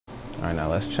Alright, now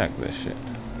let's check this shit.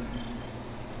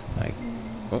 Like,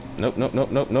 oh, nope, nope,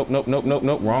 nope, nope, nope, nope, nope, nope,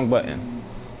 nope, wrong button.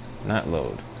 Not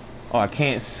load. Oh, I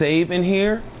can't save in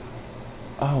here?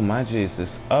 Oh my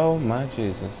Jesus. Oh my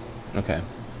Jesus. Okay.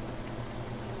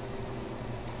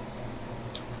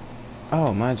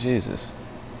 Oh my Jesus.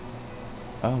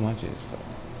 Oh my Jesus.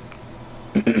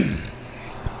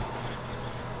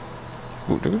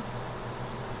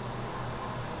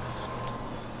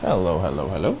 Hello, hello,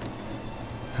 hello.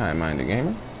 Hi, Minded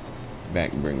Gamer.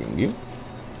 Back bringing you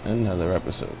another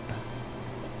episode.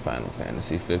 Final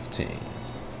Fantasy 15.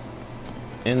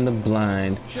 In the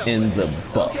blind, in the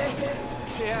buff.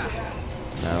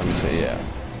 Now let me say yeah.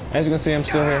 As you can see, I'm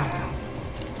still here.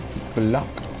 Block.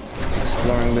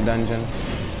 Exploring the dungeon.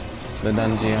 The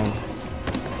dungeon.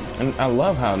 And I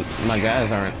love how my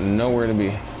guys aren't nowhere to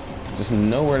be, just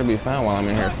nowhere to be found while I'm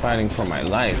in here fighting for my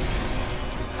life.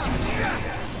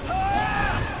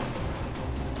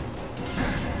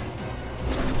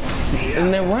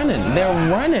 And they're running.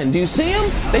 They're running. Do you see them?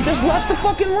 They just left the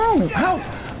fucking room. How?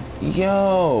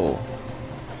 Yo.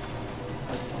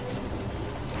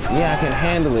 Yeah, I can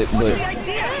handle it, but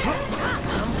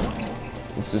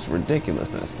it's just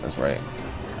ridiculousness. That's right.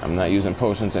 I'm not using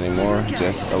potions anymore,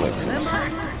 just elixirs.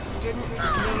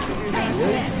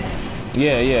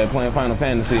 Yeah, playing Final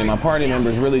Fantasy, and my party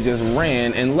members really just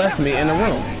ran and left me in a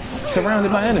room,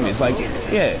 surrounded by enemies. Like,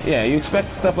 yeah, you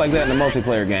expect stuff like that in a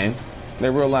multiplayer game.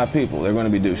 They're real live people. They're going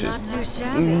to be douches.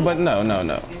 But no.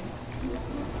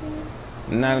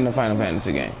 Not in the Final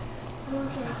Fantasy game.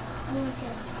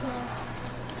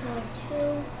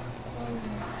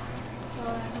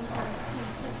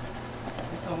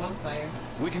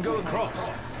 We can go across.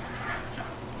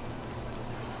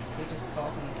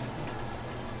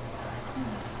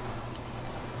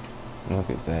 Look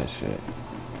at that shit.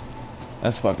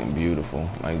 That's fucking beautiful.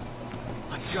 Like,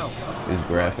 let's go. These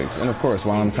graphics. And of course,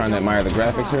 while I'm trying to admire the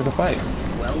graphics, here's a fight.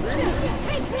 Well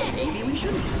then, maybe we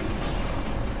shouldn't.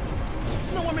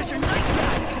 No more Mr. Nice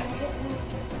Guy.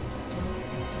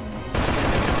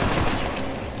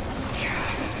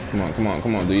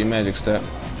 Come on, do your magic step.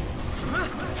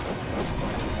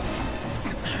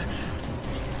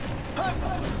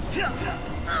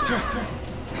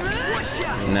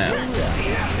 Now.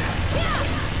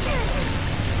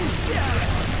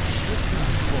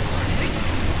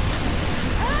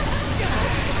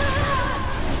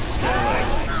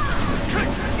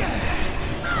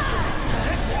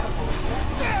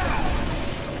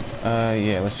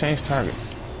 Yeah, let's change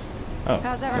targets. Oh,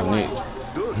 how's everyone?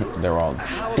 They're all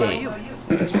dead.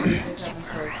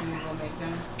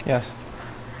 Yes.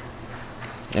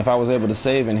 If I was able to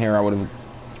save in here, I would have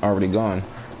already gone.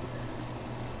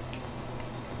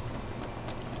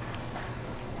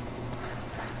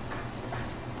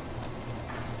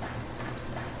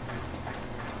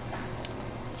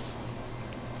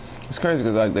 It's crazy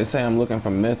because like they say I'm looking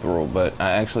for mithril, but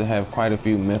I actually have quite a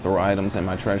few mithril items in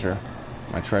my treasury,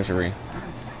 my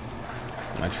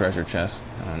treasure chest.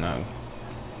 I don't know.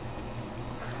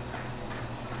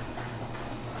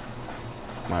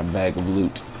 My bag of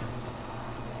loot.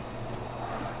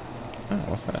 Oh,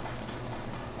 what's that?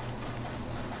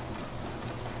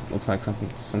 Looks like some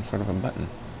sort of a button.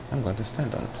 I'm going to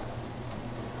stand on it.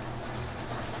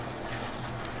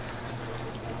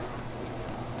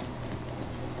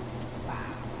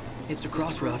 It's a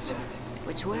crossroads.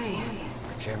 Which way?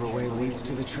 Whichever way leads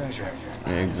to the treasure.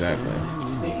 Exactly.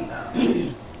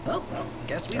 Well,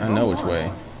 guess we I know which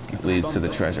way leads to the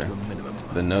treasure.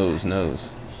 The nose knows.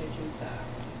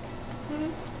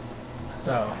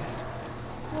 So,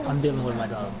 I'm dealing with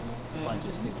like a bunch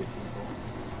of stupid people.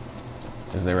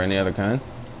 Is there any other kind?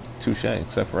 Touche,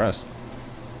 except for us.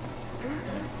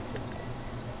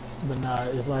 But nah,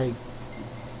 it's like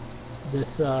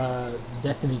this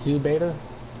Destiny 2 beta.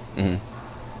 Mm-hmm.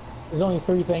 There's only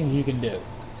 3 things you can do.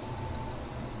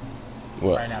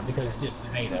 What? Right now, because it's just the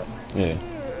beta. Yeah.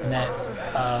 And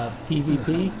that's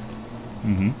PvP.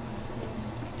 Mm-hmm.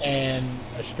 And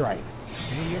a strike.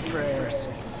 Say your prayers.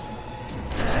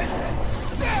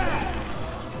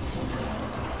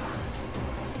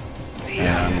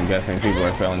 And I'm guessing people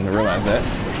are failing to realize that.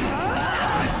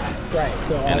 Right.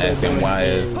 So And asking why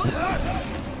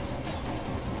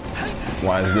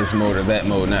is this mode or that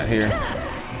mode not here?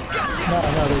 No,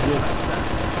 they just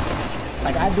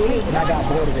like I did it and I got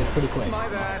bored of it pretty quick.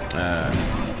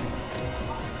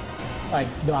 Like,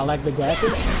 do I like the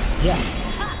graphics? Yeah.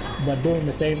 But doing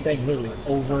the same thing literally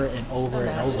over and over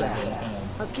and over again.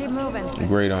 Let's keep moving.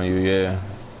 Great on you, yeah.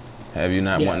 Have you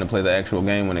not wanting to play the actual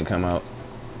game when it come out?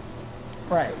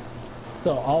 Right.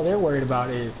 So all they're worried about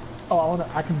is, oh,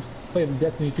 I can play the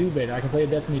Destiny 2 beta. I can play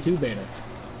the Destiny 2 beta.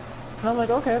 And I'm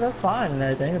like, okay, that's fine and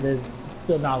everything. There's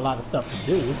still not a lot of stuff to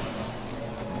do.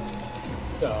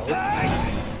 So,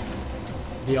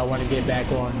 do y'all want to get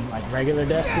back on like regular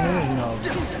Destiny? You know,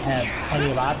 have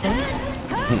plenty of options.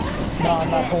 No, I'm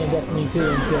not playing Destiny 2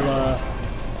 until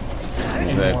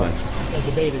Exactly.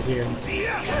 the beta's here.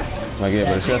 Like, yeah,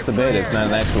 but it's just a beta. It's not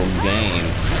an actual game.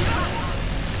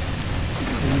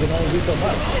 You can only do so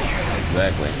much.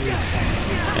 Exactly.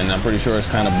 And I'm pretty sure it's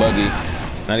kind of buggy.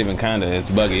 Not even kind of. It's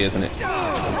buggy, isn't it?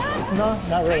 No,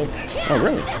 not really. Oh,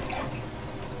 really?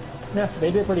 Yeah,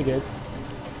 they did pretty good.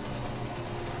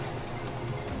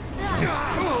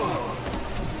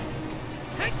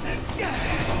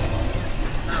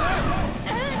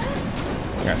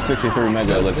 I got 63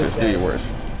 mega elixirs. Do your worst.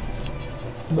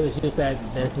 But it's just that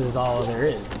this is all there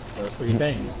is. Those three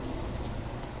things.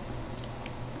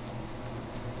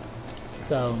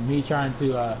 So me trying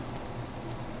to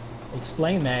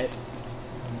explain that,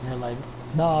 and they're like,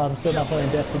 "No, I'm still not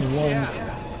playing Destiny 1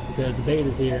 because the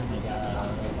beta's here." I'm like,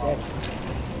 okay.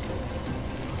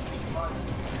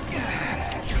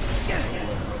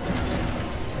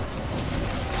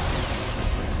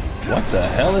 What the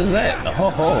hell is that? Ho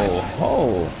ho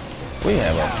ho! We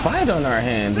have a fight on our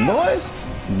hands, boys.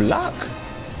 Block,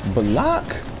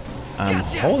 block. I'm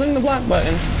holding the block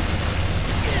button.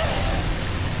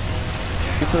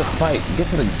 Get to the fight. Get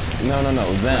to the. No,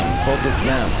 them. Focus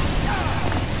them.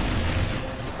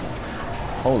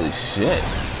 Holy shit.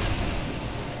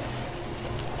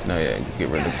 No, yeah. Get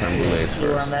rid of the creme brulees See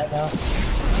where I'm first. at now?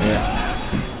 Yeah.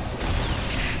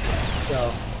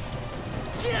 So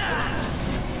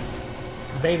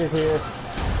beta's here.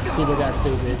 People got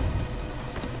stupid.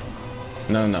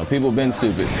 No. People been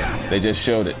stupid. They just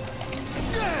showed it.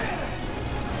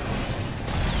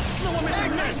 No more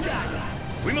Mr. Nice Guy.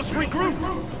 We must regroup.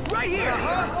 Right here.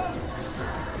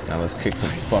 Now let's kick some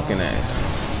fucking ass.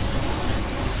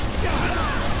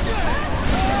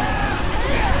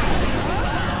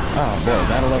 Oh boy,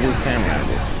 Battle of these camera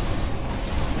angles.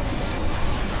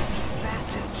 These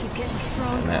bastards keep getting And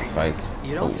stronger. that fight's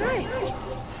You don't say.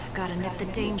 Gotta nip the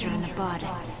danger in the bud.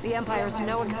 The Empire's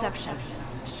no exception.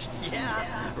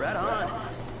 Yeah, right on.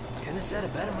 Couldn't have said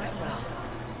it better myself.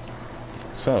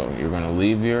 So, you're gonna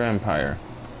leave your empire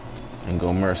and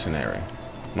go mercenary.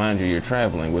 Mind you, you're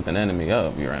traveling with an enemy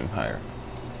of your empire.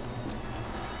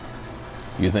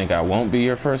 You think I won't be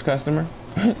your first customer?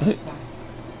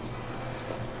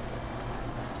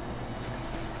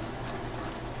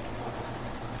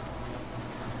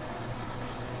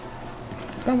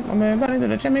 Come on, everybody to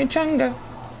the chimichanga.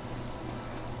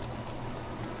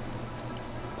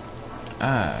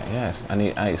 Ah, yes. I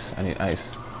need ice. I need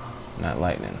ice. Not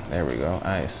lightning. There we go.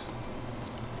 Ice.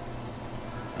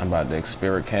 I'm about to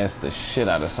spirit cast the shit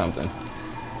out of something.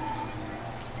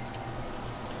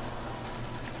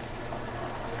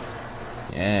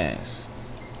 Yes.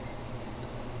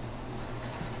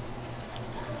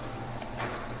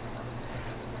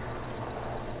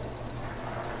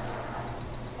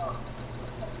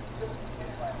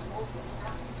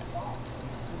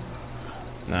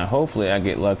 Now, hopefully I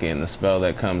get lucky and the spell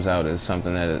that comes out is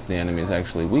something that the enemy is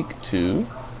actually weak to.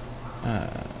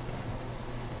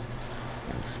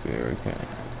 Spirit,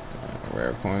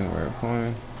 rare coin, rare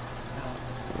coin,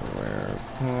 rare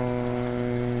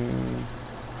coin.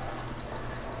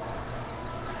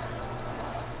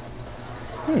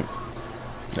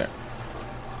 There.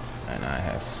 And I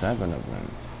have 7 of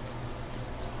them.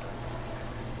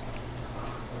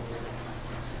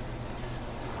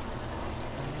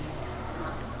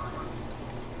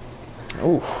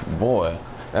 Oh boy,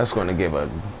 that's going to give a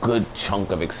good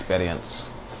chunk of experience.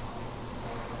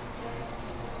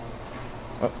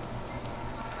 Oh.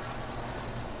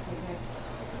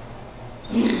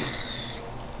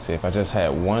 See, if I just had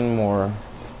one more,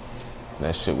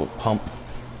 that shit would pump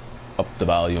up the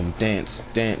volume. Dance,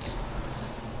 dance.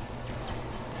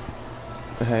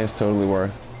 Hey, it's totally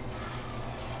worth.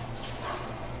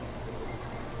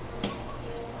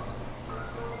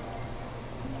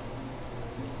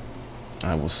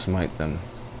 I will smite them.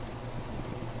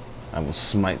 I will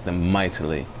smite them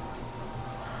mightily.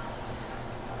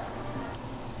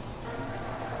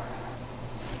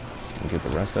 And get the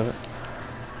rest of it.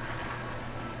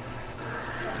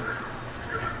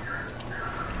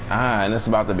 Ah, and it's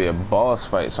about to be a boss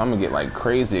fight, so I'm gonna get like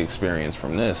crazy experience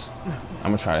from this.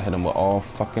 I'm gonna try to hit him with all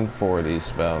fucking 4 of these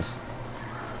spells.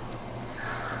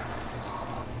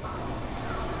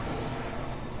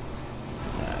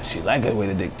 She like the way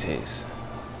the dick tastes.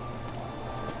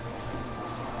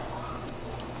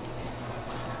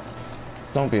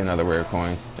 Don't be another rare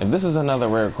coin. If this is another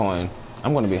rare coin,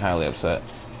 I'm going to be highly upset.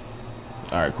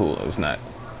 Alright, cool. It's not.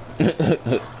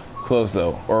 Close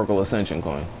though. Oracle Ascension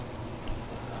coin.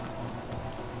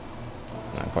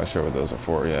 Not quite sure what those are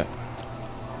for yet.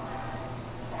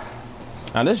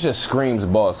 Now this just screams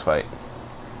boss fight.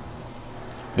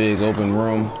 Big open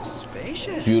room.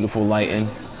 Spacious. Beautiful lighting.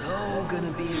 So gonna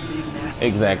be a big nasty.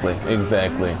 Exactly,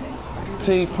 exactly.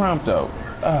 See, Prompto.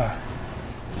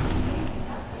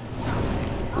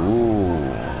 Ooh,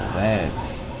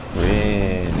 that's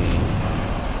pretty.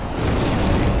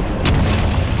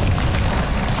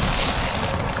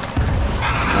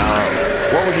 Now,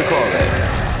 what would you call that?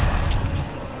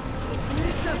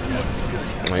 This doesn't look too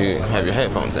good. Well, you have your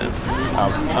headphones in.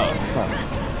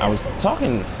 I was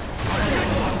talking.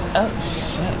 Oh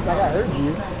shit! Like I heard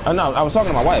you. Oh no, I was talking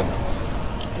to my wife.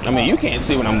 I mean, you can't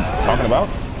see what I'm talking about.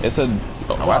 It's a.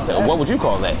 Oh, I said, what would you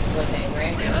call that?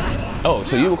 Oh,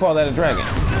 so you would call that a dragon?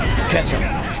 Catch him.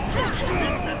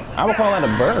 I would call that a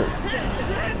bird.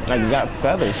 Like, you got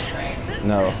feathers.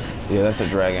 No. Yeah, that's a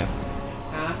dragon.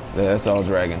 Yeah, that's all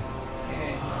dragon.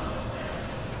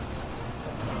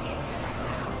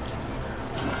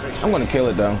 I'm gonna kill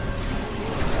it though.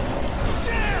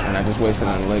 And I just wasted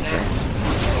an elixir.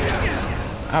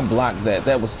 I blocked that.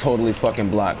 That was totally fucking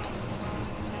blocked.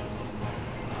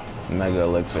 Mega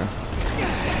elixir.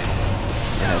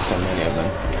 I have so many of them.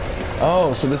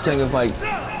 Oh, so this thing is like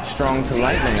strong to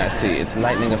lightning, I see. It's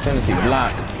lightning affinity.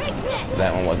 Blocked.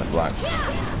 That one wasn't blocked.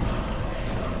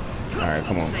 Alright,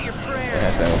 come on. It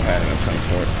has to have a pattern of some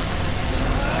sort.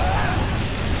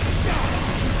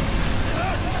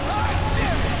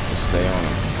 Just stay on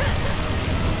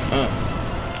him.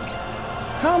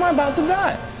 How am I about to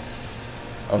die?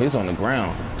 Oh, he's on the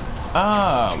ground.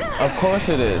 Ah, of course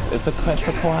it is. It's a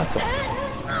Quetzalcoatl.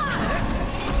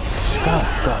 Go.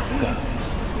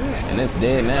 And it's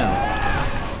dead now.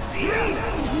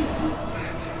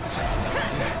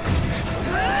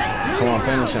 Come on,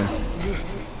 finish him.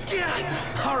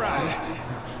 All right.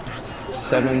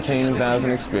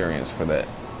 17,000 experience for that.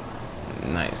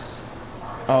 Nice.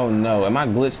 Oh no, am I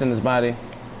glitched in his body?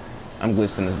 I'm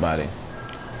glitched in his body.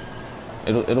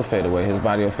 It'll fade away. His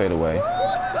body will fade away.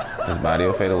 His body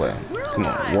will fade away. Come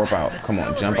on, warp out. Come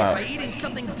on, jump out. By eating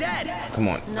something dead. Come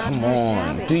on, Not come too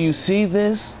on. shabby. Do you see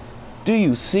this? Do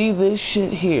you see this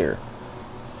shit here?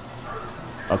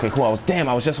 Okay, cool.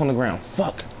 I was just on the ground.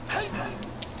 Fuck.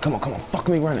 Come on. Fuck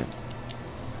me running.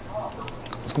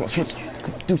 Come on, switch.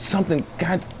 Do something.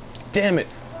 God damn it.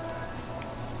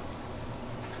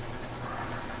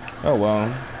 Oh,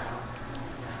 well.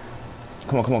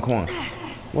 Come on.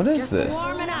 What is Just this?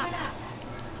 warming up.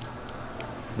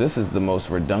 This is the most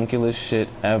redunculous shit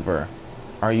ever.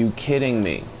 Are you kidding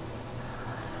me?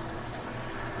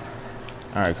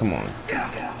 Alright, come on.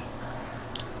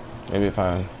 Maybe if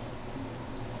I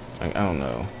don't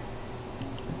know.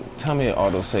 Tell me it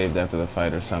auto-saved after the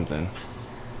fight or something.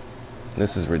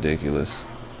 This is ridiculous.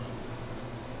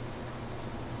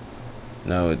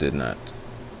 No, it did not.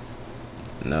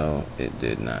 No, it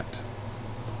did not.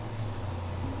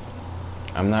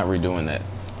 I'm not redoing that.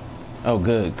 Oh,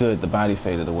 good. The body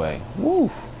faded away.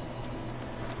 Woo!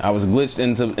 I was glitched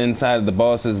inside the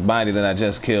boss's body that I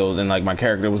just killed, and like my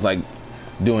character was like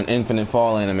doing infinite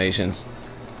fall animations.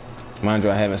 Mind you,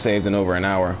 I haven't saved in over an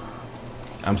hour.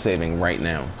 I'm saving right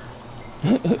now.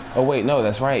 Oh wait, no,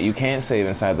 that's right. You can't save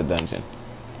inside the dungeon.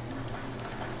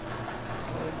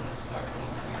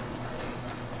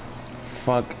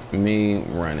 Fuck me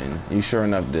running. You sure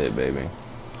enough did, baby.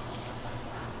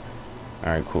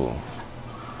 Alright, cool.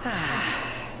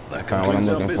 That Found what I'm concludes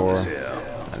our looking business for.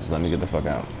 here. Just let me get the fuck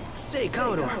out. Say,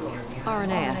 Commodore,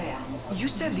 Aranea, you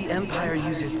said the Empire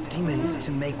uses demons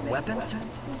to make weapons?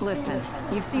 listen.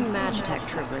 You've seen Magitech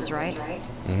troopers, right?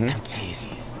 Jeez.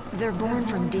 They're born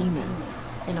from demons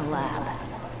in a lab.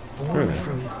 Born Really?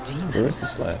 from Where's the demons.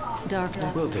 slab?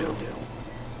 Darkness. Will do.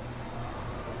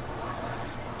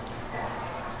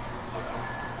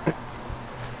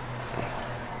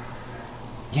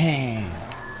 Yeah.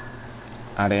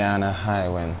 Ariana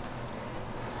Highwind.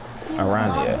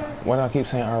 Arania. What do I keep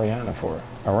saying Ariana for?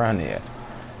 Arania.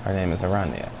 Her name is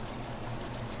Arania.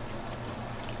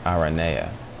 Aranea.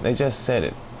 They just said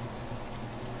it.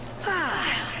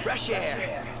 Fresh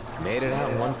air. Made it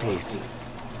out in one piece.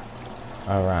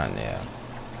 Arania.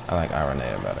 I like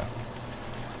Aranea better.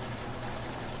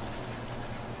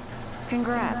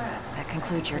 Congrats. That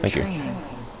concludes your Thank you. training.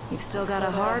 You've still got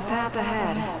a hard path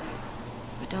ahead.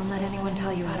 But don't let anyone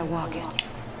tell you how to walk it.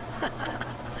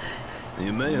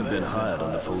 You may have been hired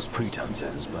under false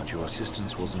pretenses, but your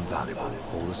assistance was invaluable,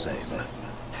 all the same.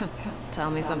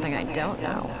 Tell me something I don't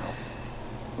know.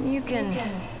 You can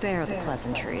spare the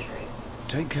pleasantries.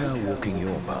 Take care walking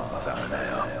your path,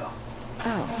 Aranea.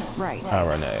 Oh, right.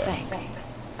 Aranea. Thanks.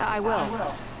 I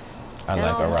will. I And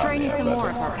like I'll train Arabia you some more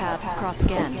if better. our paths cross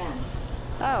again.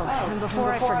 Oh, and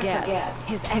before I forget,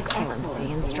 His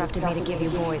Excellency instructed me to give you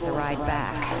boys a ride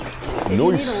back. If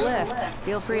you need Nice. a lift,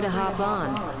 feel free to hop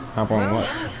on. Hop on what?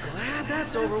 Glad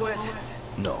that's over with.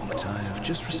 Noct, I have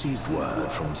just received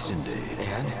word from Cindy.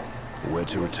 And? We're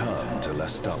to return to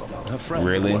Lestalem. Her friend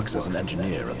Really? works as an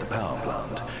engineer at the power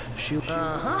plant. She'll...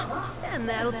 Uh-huh. And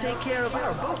that'll take care of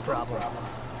our boat problem.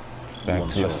 Back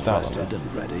Once to you're Lestalem. rested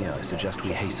and ready, I suggest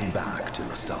we hasten back to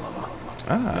Lestalem.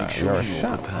 Ah, Make sure you're a you're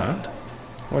shop, huh? prepared.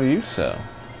 What do you sell?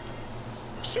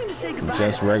 Shame to say goodbye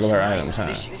Just to such regular a nice items, huh?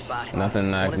 fishing spot.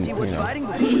 Nothing I Wanna can, see what's you know, biting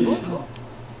before we boat?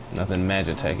 nothing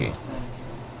magitech-y.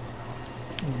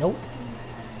 Nope.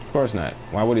 Of course not.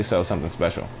 Why would he sell something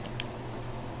special?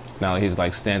 It's not like he's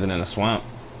like standing in a swamp,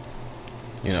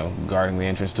 you know, guarding the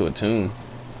entrance to a tomb.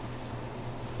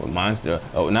 With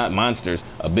not monsters,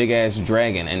 a big ass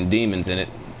dragon and demons in it.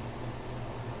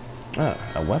 Ah,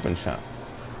 a weapon shop.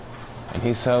 And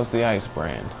he sells the ice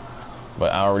brand.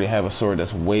 But I already have a sword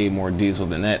that's way more diesel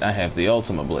than that. I have the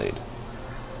Ultima Blade.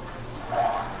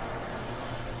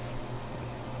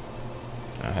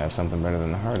 I have something better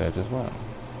than the Hard Edge as well.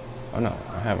 Oh no,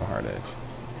 I have a Hard Edge.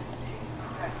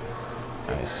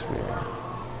 Ice Spear.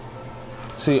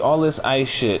 See, all this ice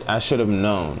shit, I should have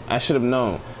known. I should have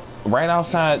known. Right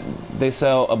outside, they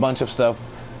sell a bunch of stuff,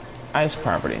 ice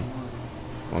property.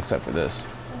 Well, except for this.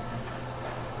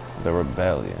 The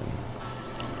Rebellion.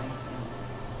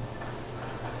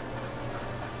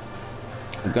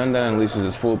 A gun that unleashes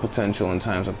its full potential in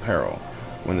times of peril.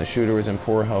 When the shooter is in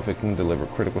poor health, it can deliver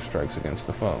critical strikes against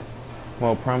the foe.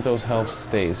 Well, Prompto's health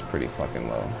stays pretty fucking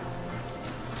low.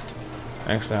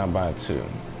 Actually, I'll buy two.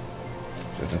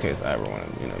 Just in case I ever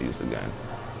want to, you know, use the gun.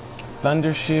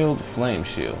 Thunder Shield, Flame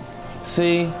Shield.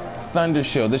 See? Thunder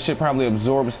Shield. This shit probably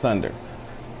absorbs thunder.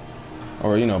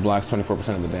 Or, you know, blocks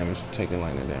 24% of the damage. Taking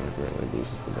lightning damage greatly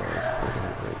boosts the boy's critical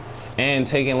hit rate. And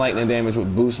taking lightning damage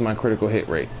would boost my critical hit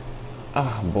rate.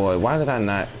 Oh boy, why did I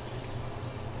not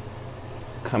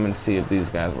come and see if these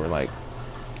guys were like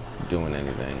doing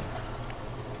anything?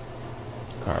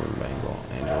 Carbon bangle,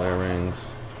 angel earrings.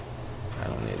 I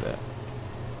don't need that.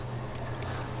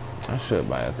 I should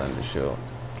buy a thunder shield.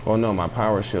 Well, no, my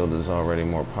power shield is already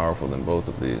more powerful than both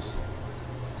of these.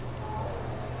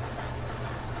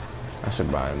 I should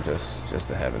buy them just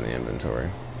to have in the inventory.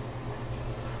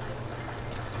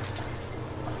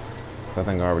 So I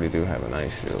think I already do have an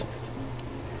ice shield.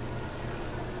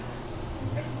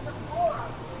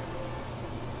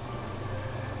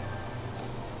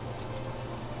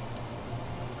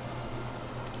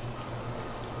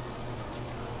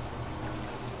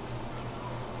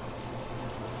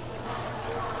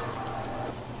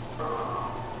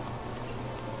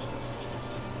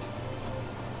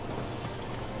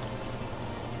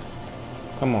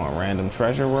 Come on, random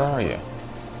treasure, where are you?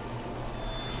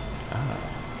 Ah.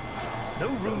 No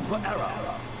room for error.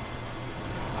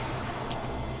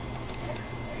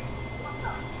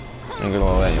 Ain't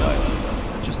gonna let you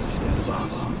like. Just as scared of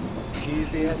us.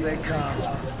 Easy as they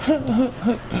come.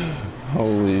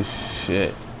 Holy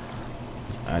shit.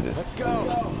 I just Let's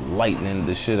go. lightning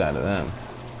the shit out of them.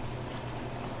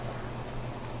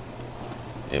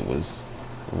 It was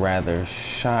rather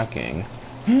shocking.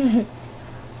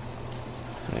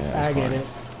 Yeah, I get it.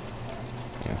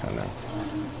 Yes, I know.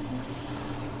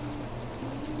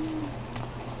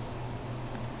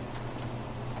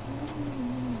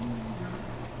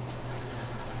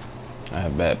 I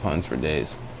have bad puns for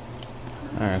days.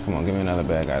 Alright, come on, give me another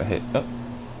bag. Gotta hit. Oh,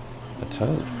 a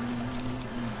toad.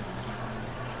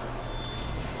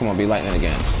 Come on, be lightning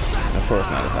again. Of course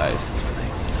not, it's ice.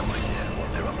 No idea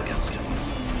what they're up against.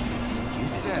 You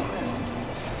said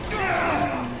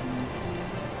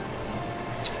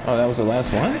Oh, that was the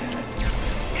last one?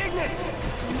 Ignis!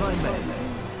 Fine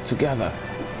men. Together.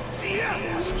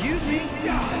 Excuse me?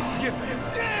 Give me.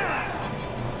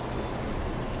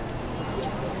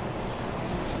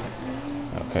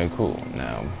 Okay, cool.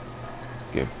 Now,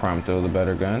 give Prompto the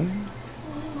better gun.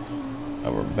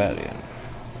 A rebellion.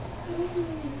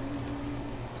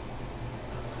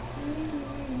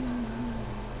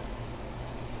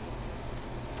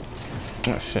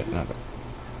 Oh shit, nothing.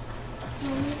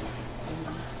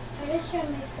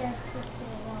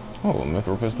 Oh, a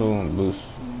mithril pistol and boost.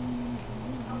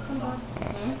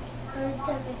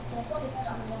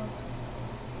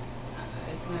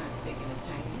 It's not sticking, it's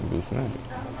hanging. Boost magic.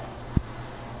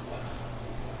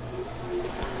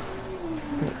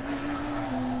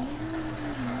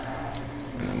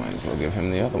 And I might as well give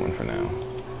him the other one for now.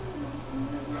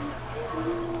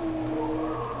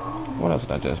 What else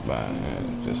did I just buy?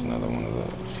 Just another one of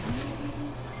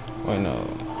those. Wait,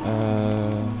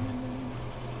 no.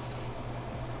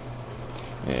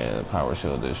 Yeah, the power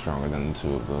shield is stronger than the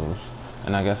 2 of those.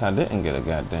 And I guess I didn't get a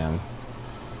goddamn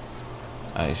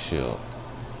ice shield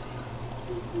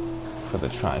for the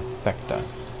trifecta.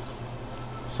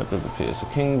 Scepter of the Pierce. The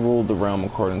king ruled the realm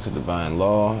according to divine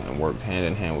law and worked hand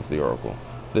in hand with the oracle.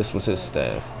 This was his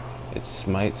staff. It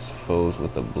smites foes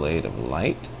with a blade of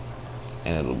light,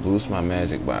 and it'll boost my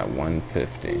magic by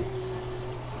 150.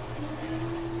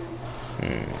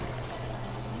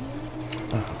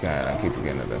 Oh god, I keep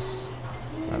forgetting that that's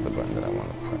not the button that I want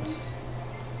to press.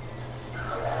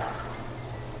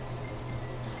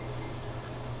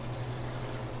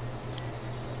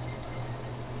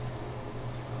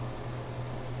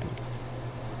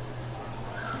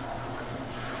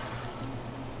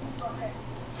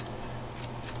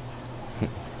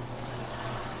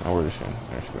 Oh, where is she?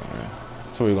 There she goes, man.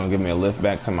 So are you gonna give me a lift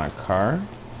back to my car?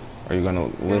 Or are you gonna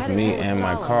lift me and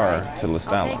my car to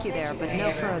Lestallum? I'll take you there, but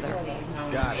no further.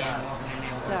 Got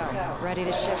it. So, ready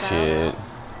to ship out? Shit.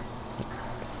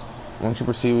 Once you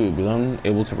proceed, we will be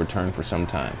unable to return for some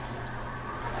time.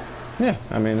 Yeah,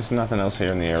 I mean, there's nothing else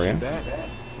here in the area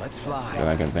Let's fly. that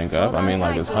I can think of. I mean,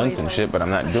 like, it's hunts and shit, but I'm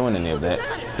not doing any of that.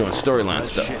 Doing storyline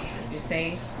stuff. Did you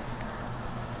say?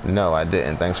 No, I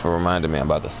didn't. Thanks for reminding me. I'm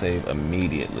about to save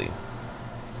immediately.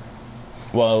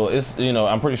 Well, it's, you know,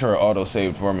 I'm pretty sure it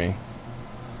auto-saved for me.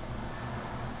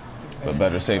 But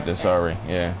better safe than sorry,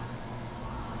 yeah.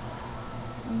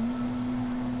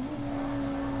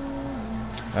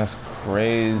 That's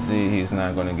crazy. He's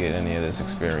not going to get any of this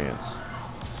experience.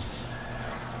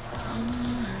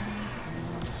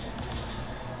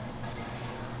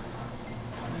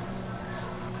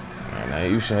 Alright, now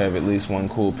you should have at least one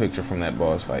cool picture from that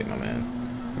boss fight, my man.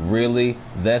 Really?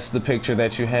 That's the picture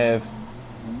that you have?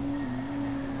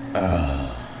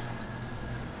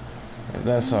 If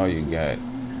that's all you got,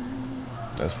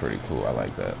 that's pretty cool. I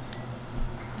like that.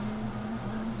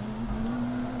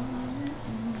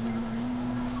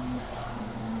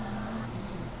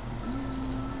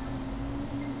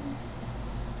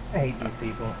 I hate these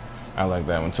people. I like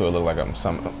that one too. It looked like I'm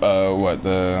some what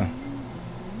the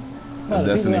No,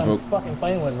 the Destiny people folk. I'm fucking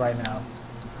playing with right now.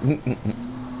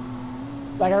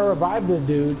 Like I revived this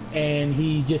dude and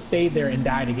he just stayed there and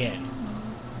died again.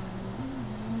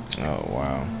 Oh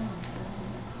wow.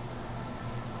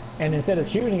 And instead of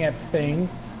shooting at things,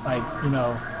 like, you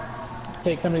know,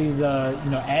 take some of these,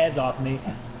 you know, ads off me,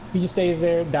 he just stays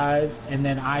there, dies, and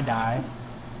then I die.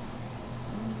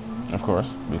 Of course,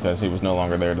 because he was no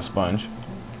longer there to sponge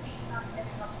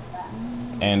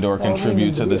and or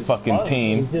contribute to the fucking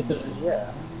team.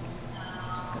 Yeah.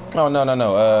 Oh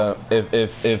no.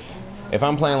 If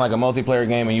I'm playing like a multiplayer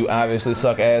game and you obviously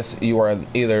suck ass, you are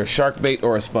either shark bait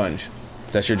or a sponge.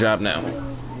 That's your job now.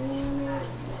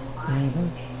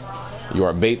 You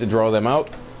are bait to draw them out,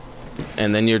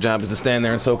 and then your job is to stand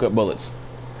there and soak up bullets.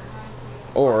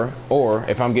 Or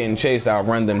if I'm getting chased, I'll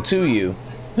run them to you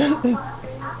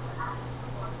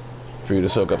for you to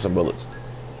soak up some bullets.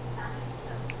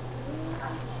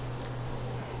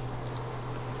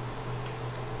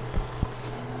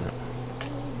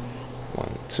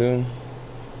 One, two.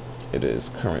 It is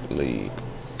currently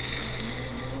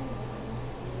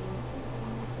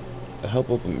the help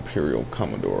of Imperial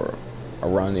Commodore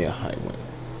Arania Highwind.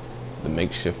 The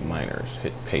makeshift miners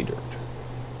hit pay dirt.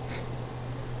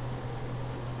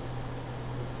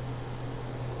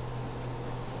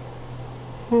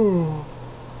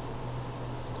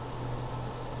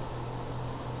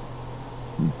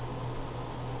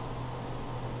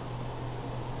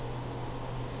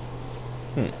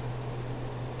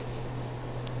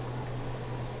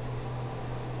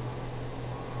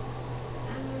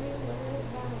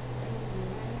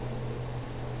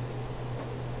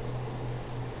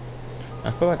 I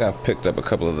feel like I've picked up a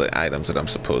couple of the items that I'm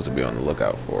supposed to be on the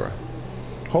lookout for.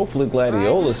 Hopefully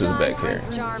Gladiolus is back here.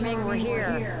 Prince Charming, we're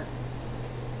here.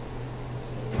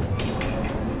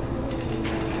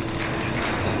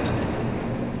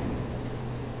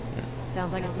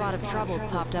 Sounds like a spot of trouble's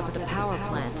popped up at the power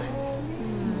plant.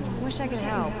 Wish I could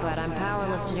help, but I'm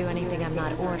powerless to do anything I'm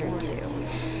not ordered to.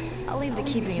 I'll leave the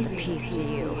keeping of the peace to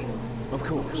you. Of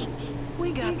course.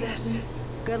 We got this.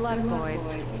 Good luck,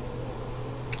 boys.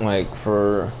 Like,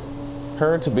 for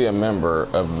her to be a member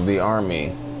of the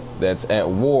army that's at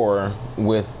war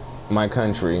with my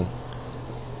country,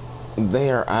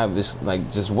 they are obviously,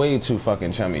 like, just way too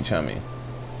fucking chummy.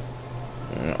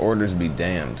 Orders be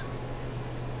damned.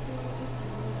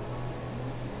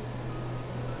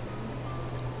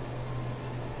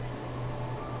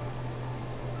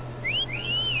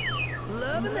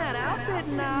 Loving that outfit,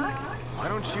 Noct. Why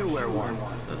don't you wear one?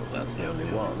 Well, that's the only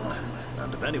one.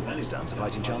 And if anyone stands a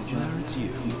fighting chance there, it's you.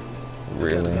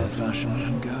 Forget Really? about fashion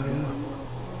and go.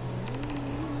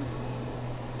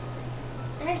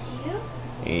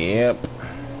 Yep.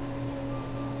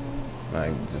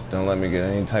 Like, just don't let me get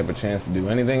any type of chance to do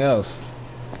anything else.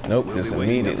 Nope, We'll just be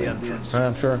waiting at immediately. the entrance.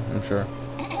 I'm sure.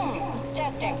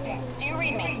 Testing. Do you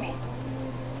read me?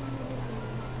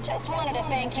 Just wanted to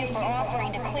thank you for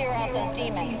offering to clear out those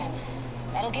demons.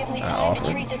 That'll give me time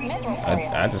to treat this mithril for you.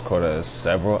 I just caught her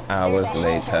several hours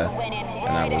later,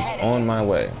 and I was on my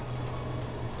way.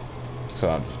 So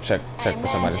I'll just check for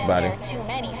somebody's body. There are too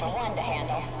many for one to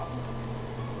handle.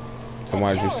 So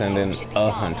why did you send in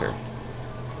a hunter?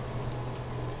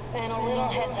 And a little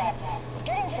heads up. We're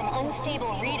getting some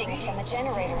unstable readings from the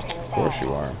generators inside. Of course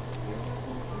you are.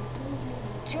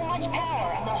 Too much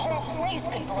power and the whole place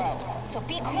could blow. So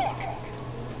be quick.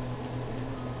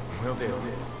 Will do.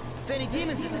 If any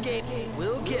demons escape,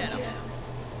 we'll get them.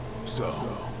 So,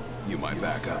 you might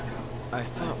back up. I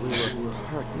thought we were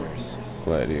partners.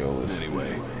 Gladiolus.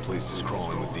 Anyway, place is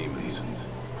crawling with demons.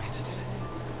 Wait a second.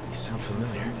 You sound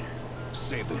familiar.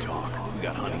 Save the talk. We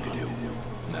got hunting to do.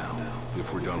 Now,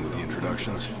 if we're done with the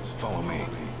introductions, follow me.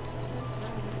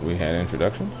 We had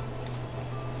introductions?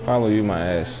 Follow you, my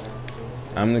ass.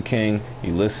 I'm the king,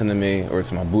 you listen to me, or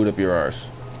it's my boot up your arse.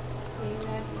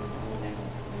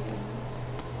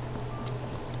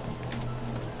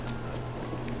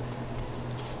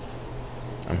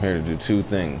 I'm here to do two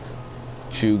things.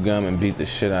 Chew gum and beat the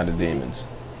shit out of demons.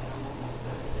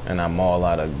 And I'm all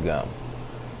out of gum.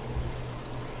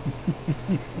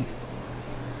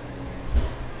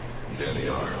 There they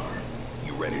are.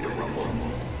 You ready to rumble?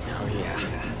 Oh, yeah.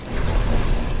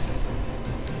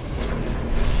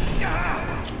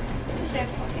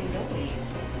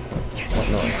 What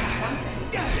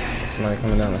noise? Somebody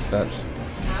coming down the steps.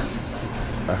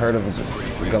 I heard of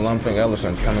galumphing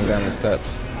elephants coming down the steps.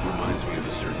 Reminds me of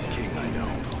a certain king I know.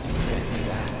 Fancy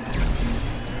that.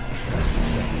 That's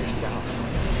exactly yourself.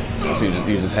 So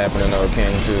you just happen to know a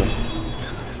king too.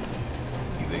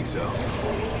 You think so?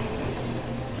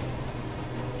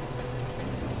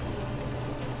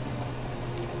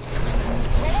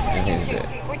 And he's dead.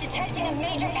 We're detecting a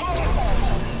major power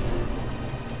surge.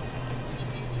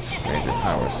 Major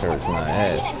power surge my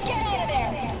ass. Get out of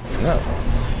there. No.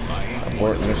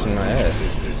 Abort mission my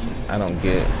ass. I don't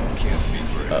get Can't speak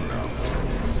for up. him now.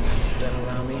 Don't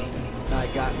allow me. I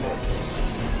got this.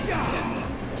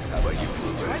 How about you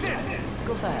prove it?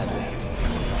 Gladly.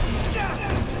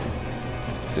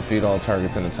 Defeat all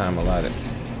targets in the time allotted.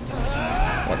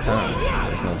 What time?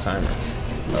 There's no timer.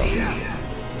 Oh.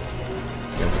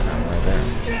 There's the timer right there.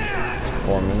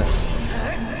 4 minutes.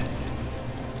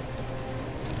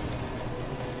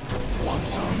 Want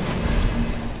some?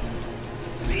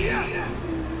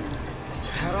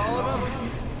 Had all of them?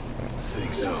 I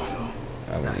think so.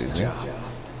 That was Nice easy. job.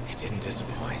 You didn't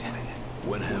disappoint.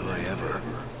 When have I ever?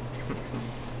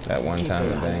 That one time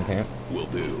it at up. band camp. Will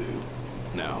do.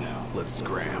 Now, let's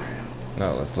scram.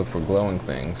 No, let's look for glowing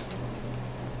things.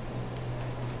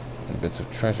 And bits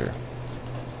of treasure.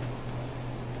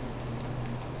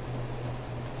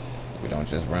 We don't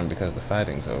just run because the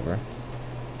fighting's over.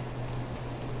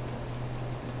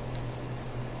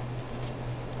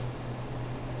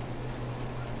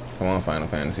 Come on, Final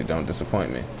Fantasy, don't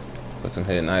disappoint me. Put some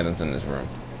hidden items in this room.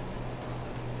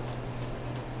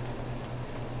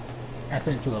 I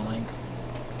sent you a link.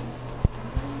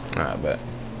 I bet.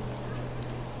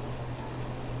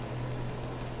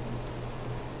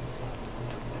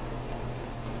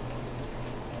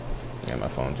 Yeah, my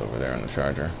phone's over there on the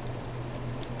charger.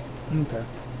 Okay.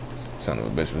 Son of a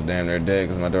bitch was damn near dead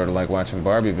because my daughter liked watching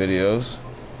Barbie videos.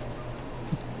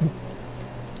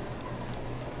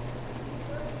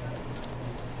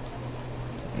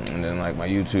 And then like my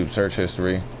YouTube search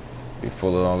history be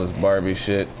full of all this Barbie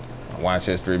shit. My watch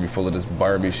history be full of this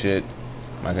Barbie shit.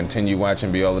 My continue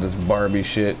watching be all of this Barbie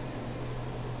shit.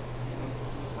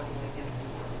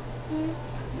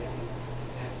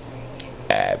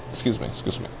 Excuse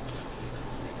me.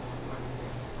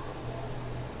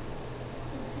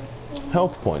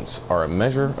 Health points are a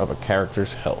measure of a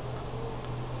character's health.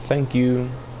 Thank you,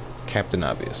 Captain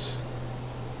Obvious.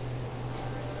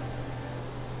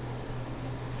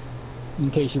 In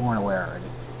case you weren't aware already.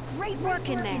 Great work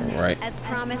in there. Right. As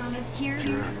promised, here.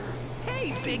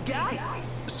 Hey, big guy!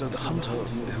 So the hunter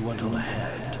who went on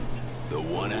ahead. The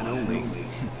one and only.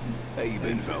 How you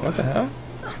been, What fellas? the hell?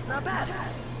 Not bad.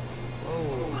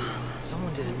 Oh,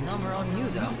 someone did a number on you,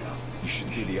 though. You should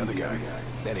see the other guy.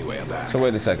 Anyway, I'm back. So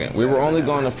wait a second. We were only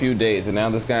gone a few days, and now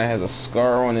this guy has a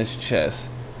scar on his chest.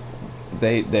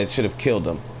 That should have killed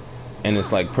him, and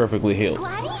it's like perfectly healed.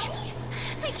 Gladys?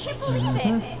 I can't believe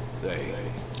it. Hey,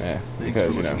 Yeah, thanks because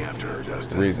for you looking know after her,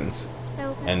 Dustin. reasons.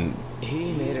 So, And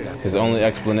He made it up his to only me.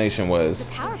 explanation the was,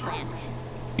 power plant.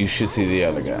 you should see the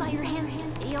other So you guy. got your hands.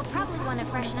 You'll probably want to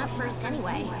freshen up first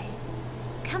anyway.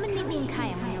 Come and meet me in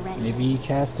Kayam when you're ready. Maybe you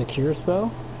cast a cure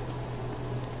spell?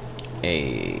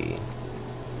 Hey.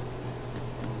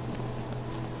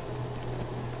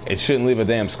 It shouldn't leave a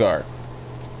damn scar.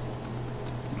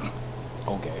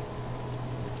 Okay.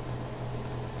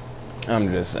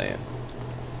 I'm just saying.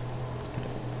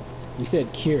 We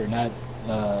said cure, not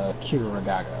cure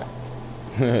Ragaga.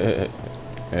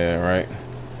 Yeah, right.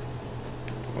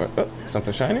 What, oh,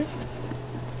 something shiny?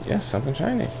 Yes, something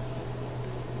shiny.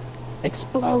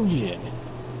 Explosion!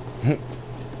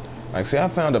 Like, see, I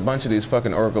found a bunch of these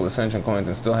fucking Oracle Ascension coins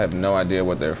and still have no idea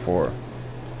what they're for.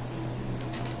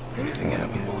 Anything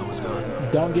happened while I was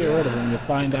gone? Don't get rid of them. You'll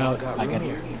find out like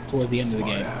towards the end of the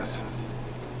game. Smartass.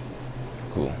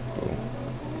 Cool, cool.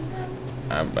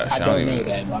 I I don't know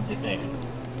that, but I'm just saying.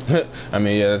 I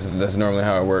mean, yeah, that's normally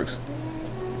how it works.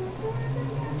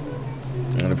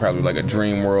 And they're probably like a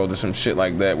dream world or some shit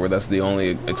like that, where that's the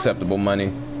only acceptable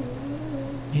money.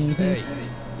 Hey,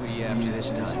 what are you after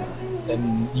this time?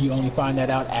 And you only find that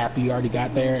out after you already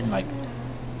got there, and like,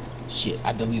 shit,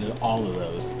 I deleted all of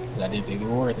those because I didn't think they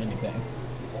were worth anything.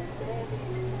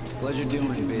 Pleasure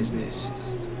doing business.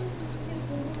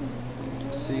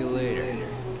 See you later.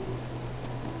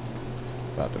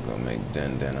 About to go make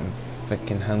din. I'm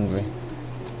fucking hungry.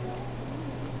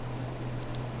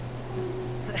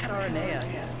 That Aranea,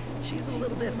 she's a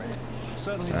little different.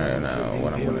 Certainly Alright, doesn't now fit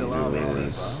what I'm the Imperial gonna do Army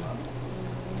is huh?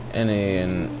 any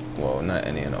and well, not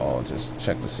any and all. Just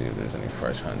check to see if there's any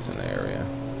fresh hunts in the area.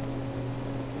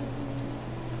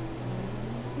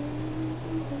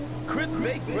 Crisp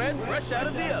baked bread fresh out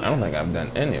of the I oven. don't think I've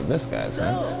done any of this guy's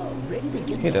hunts. So, ready to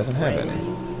get He some doesn't have bread any.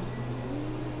 in?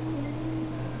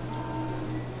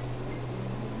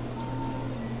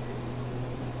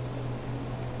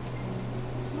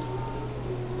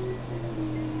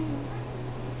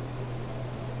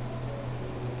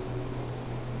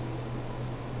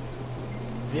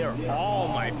 They're all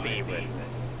my favorites.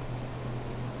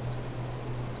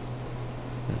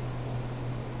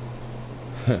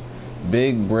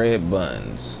 Big bread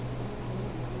buns.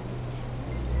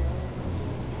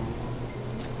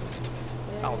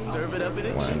 I'll serve it up in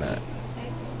a Why chicken. not?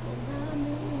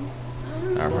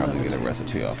 I'll probably get a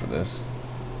recipe off of this.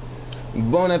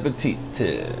 Bon appetit.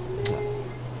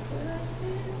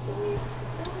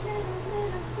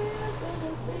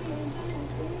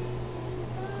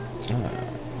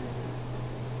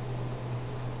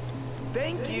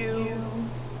 Thank you.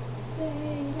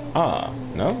 Ah,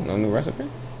 no new recipe?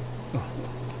 No,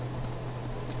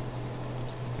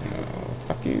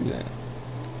 fuck you then.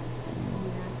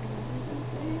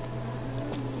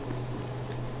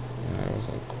 There was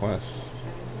a quest.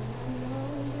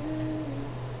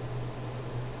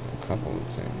 A couple it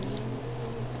seems.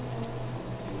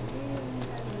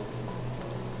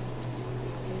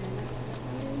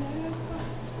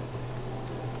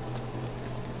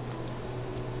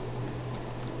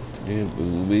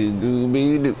 Booby dooby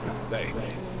doo. Hey,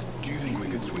 do you think we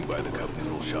could swing by the cup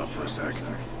noodle shop for a sec?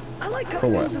 I like cup For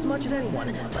what? noodles as much as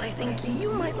anyone, but I think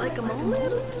you might like them a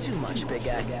little too much, big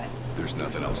guy. There's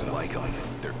nothing else like them.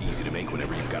 They're easy to make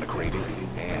whenever you've got a craving,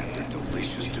 and they're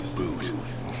delicious to boot.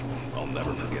 I'll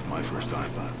never forget my first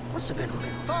time. Must have been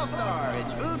Falstar.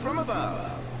 It's food from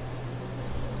above.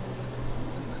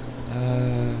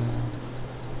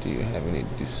 Do you have any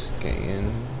Duskayan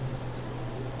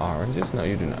oranges? No,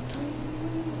 you do not.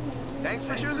 Thanks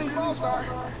for choosing Falstar.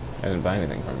 I didn't buy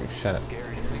anything from you. Shut up.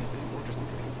 Scary to think that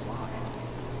fortresses can fly.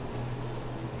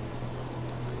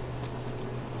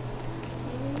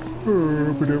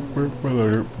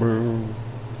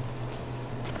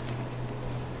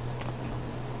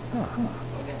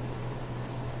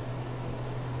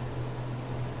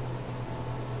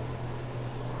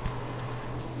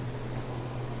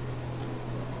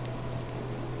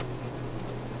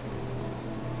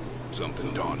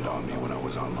 Something dawned on me when I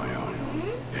was on my own.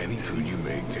 Any food you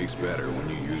make tastes better when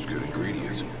you use good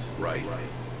ingredients, right?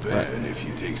 Then, if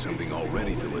you take something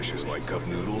already delicious like cup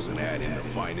noodles and add in the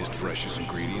finest, freshest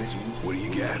ingredients, what do you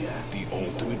get? The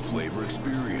ultimate flavor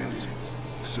experience.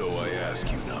 So I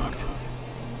ask you, Noct,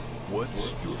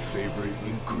 what's your favorite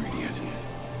ingredient?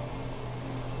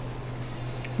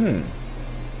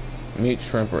 Meat,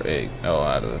 shrimp, or egg? Oh,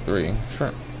 out of the three,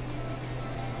 shrimp.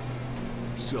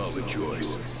 Solid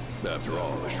choice. After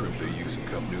all, the shrimp they use in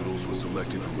cup noodles was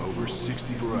selected from over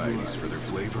 60 varieties for their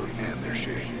flavor and their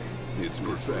shape. It's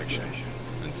perfection,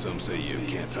 and some say you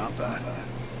can't top that.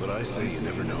 But I say you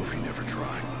never know if you never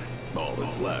try. All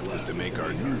that's left is to make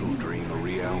our noodle dream a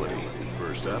reality.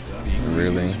 First up, the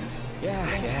ingredients. Really? Yeah,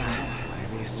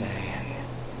 whatever you say.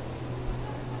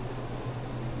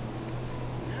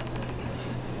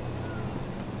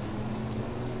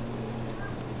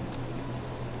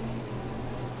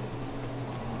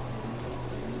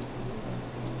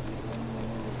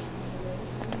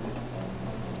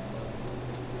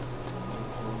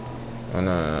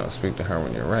 Oh, no. Speak to her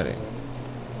when you're ready.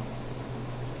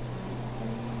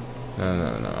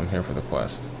 No. I'm here for the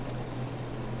quest.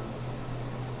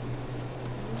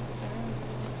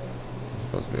 There's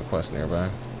supposed to be a quest nearby.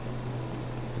 Is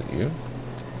it you?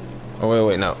 Oh,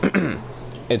 wait, no.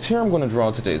 It's here I'm going to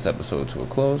draw today's episode to a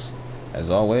close. As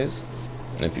always,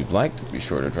 if you've liked, be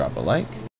sure to drop a like.